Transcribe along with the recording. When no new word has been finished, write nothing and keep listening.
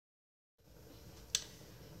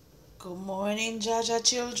Good morning, Jaja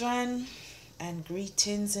children, and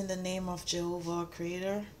greetings in the name of Jehovah our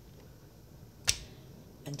Creator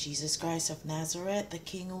and Jesus Christ of Nazareth, the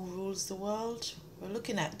King who rules the world. We're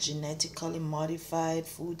looking at genetically modified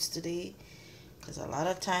foods today because a lot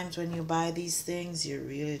of times when you buy these things, you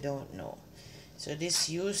really don't know. So this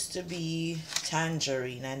used to be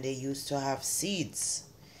tangerine and they used to have seeds.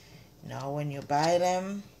 Now when you buy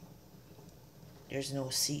them, there's no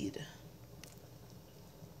seed.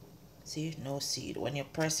 See, no seed. When you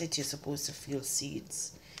press it, you're supposed to feel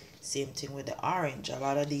seeds. Same thing with the orange. A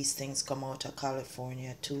lot of these things come out of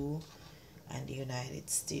California too, and the United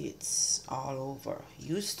States, all over.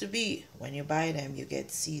 Used to be, when you buy them, you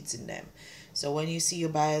get seeds in them. So when you see you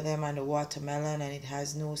buy them on the watermelon and it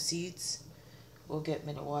has no seeds, go get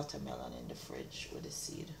me the watermelon in the fridge with the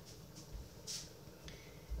seed.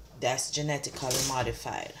 That's genetically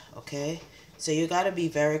modified, okay? So you got to be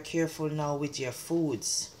very careful now with your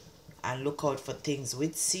foods and look out for things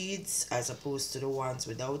with seeds as opposed to the ones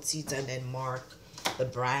without seeds, and then mark the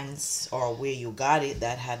brands or where you got it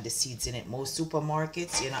that had the seeds in it. Most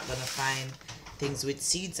supermarkets, you're not going to find things with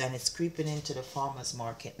seeds, and it's creeping into the farmers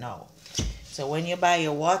market now. So when you buy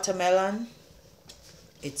your watermelon,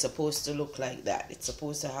 it's supposed to look like that. It's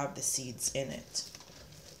supposed to have the seeds in it,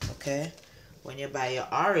 okay? When you buy your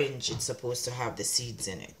orange, it's supposed to have the seeds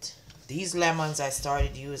in it. These lemons I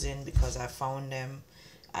started using because I found them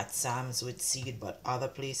at Sam's with seed, but other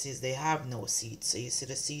places they have no seeds. So you see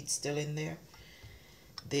the seeds still in there.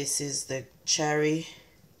 This is the cherry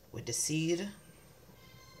with the seed,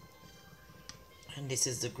 and this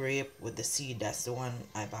is the grape with the seed. That's the one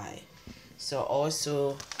I buy. So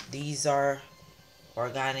also these are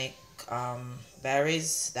organic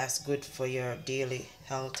berries. That's good for your daily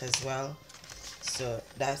health as well. So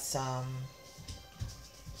that's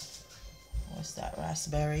what's that,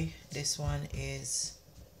 raspberry. This one is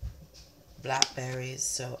blackberries.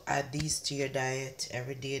 So add these to your diet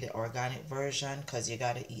every day, the organic version, because you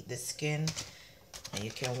got to eat the skin, and you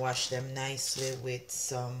can wash them nicely with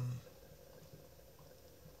some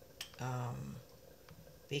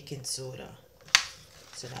baking soda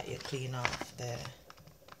so that you clean off the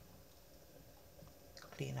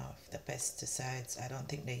pesticides. I don't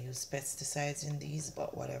think they use pesticides in these,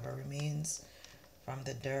 but whatever remains from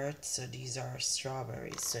the dirt. So these are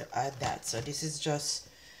strawberries, so add that. So this is just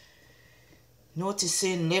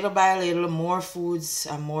noticing little by little more foods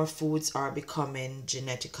and more foods are becoming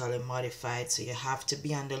genetically modified. So you have to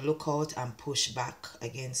be on the lookout and push back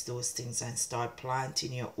against those things and start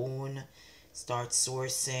planting your own, start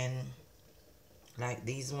sourcing. Like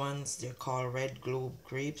these ones, they're called red globe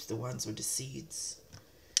grapes, the ones with the seeds,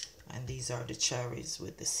 and these are the cherries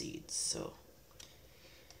with the seeds. So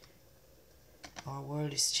our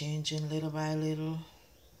world is changing little by little.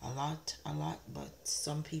 A lot, but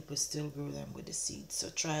some people still grow them with the seeds. So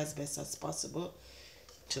try as best as possible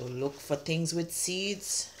to look for things with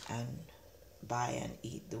seeds and buy and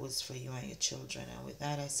eat those for you and your children. And with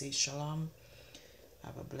that, I say shalom.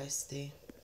 Have a blessed day.